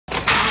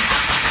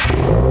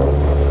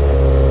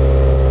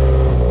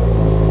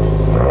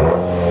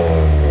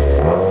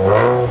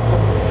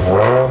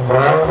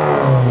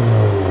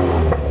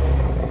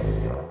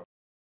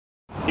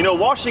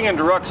Washing in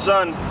direct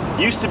sun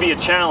used to be a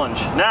challenge.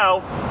 Now,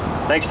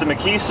 thanks to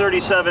McKee's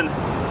 37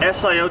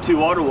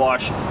 Sio2 Auto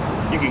Wash,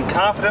 you can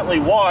confidently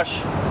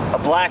wash a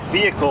black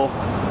vehicle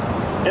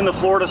in the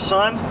Florida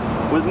sun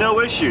with no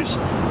issues.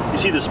 You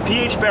see, this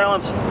pH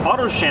balance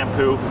auto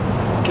shampoo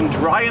can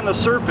dry in the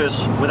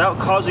surface without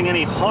causing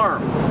any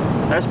harm.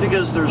 That's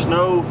because there's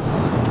no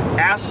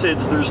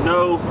acids, there's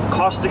no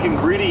caustic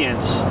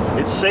ingredients.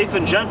 It's safe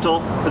and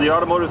gentle for the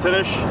automotive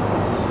finish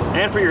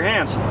and for your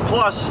hands.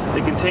 Plus,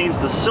 it contains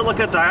the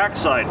silica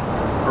dioxide,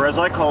 or as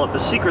I call it, the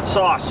secret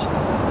sauce,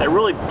 that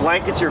really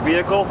blankets your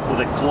vehicle with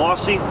a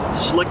glossy,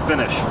 slick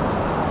finish.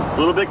 A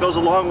little bit goes a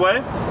long way.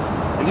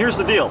 And here's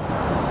the deal.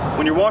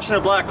 When you're washing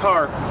a black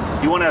car,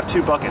 you want to have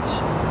two buckets.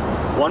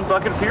 One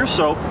bucket for your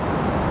soap,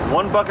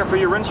 one bucket for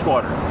your rinse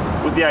water.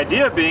 With the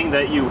idea being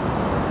that you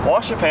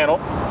wash a panel,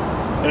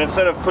 and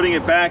instead of putting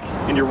it back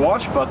in your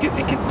wash bucket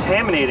and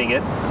contaminating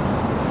it,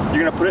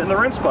 you're going to put it in the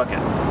rinse bucket.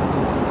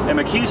 And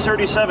McKee's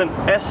 37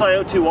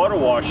 Sio2 Auto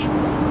Wash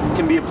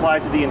can be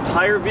applied to the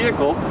entire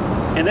vehicle,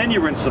 and then you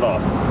rinse it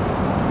off.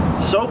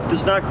 Soap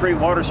does not create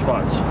water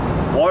spots.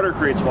 Water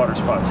creates water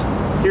spots.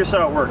 Here's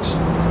how it works.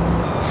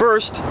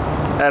 First,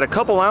 add a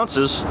couple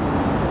ounces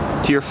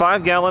to your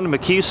 5-gallon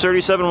McKee's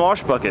 37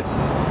 wash bucket.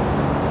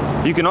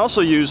 You can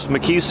also use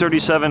McKee's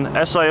 37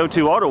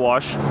 Sio2 Auto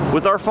Wash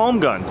with our foam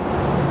gun.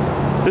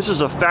 This is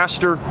a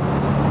faster,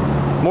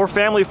 more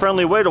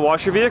family-friendly way to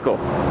wash your vehicle.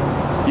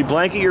 You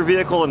blanket your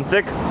vehicle in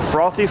thick,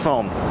 frothy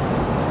foam.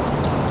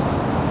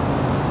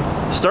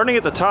 Starting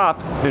at the top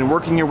and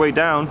working your way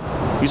down,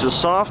 use a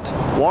soft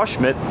wash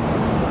mitt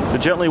to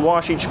gently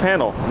wash each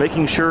panel,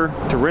 making sure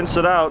to rinse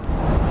it out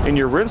in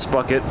your rinse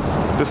bucket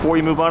before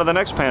you move on to the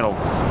next panel.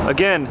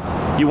 Again,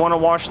 you want to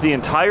wash the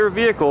entire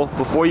vehicle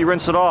before you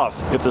rinse it off.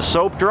 If the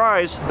soap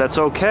dries, that's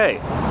okay.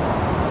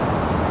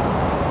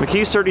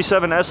 McKee's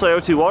 37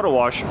 Sio2 Auto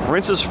Wash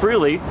rinses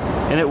freely,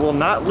 and it will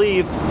not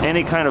leave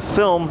any kind of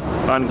film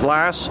on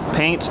glass,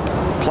 paint,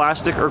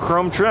 plastic, or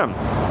chrome trim.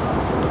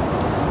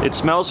 It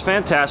smells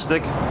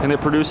fantastic, and it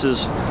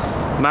produces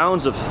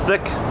mounds of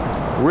thick,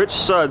 rich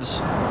suds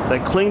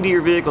that cling to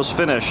your vehicle's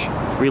finish,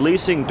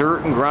 releasing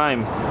dirt and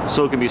grime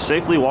so it can be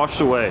safely washed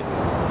away.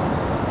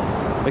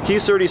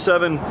 McKee's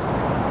 37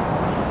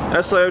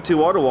 Sio2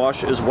 Auto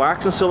Wash is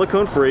wax and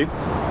silicone free,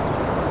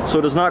 so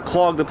it does not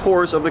clog the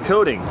pores of the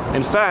coating.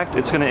 In fact,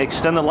 it's going to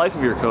extend the life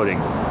of your coating.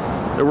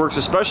 It works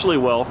especially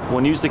well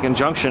when used in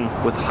conjunction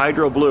with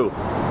Hydro Blue,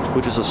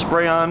 which is a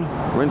spray-on,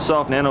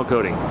 rinse-off nano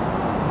coating.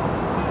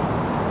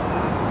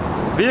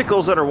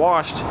 Vehicles that are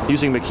washed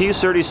using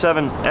McKee's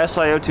 37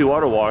 Sio2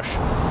 Auto Wash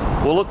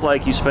will look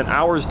like you spent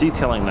hours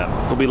detailing them.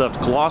 They'll be left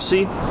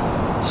glossy,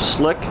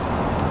 slick,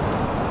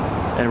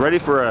 and ready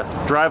for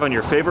a drive on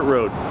your favorite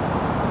road.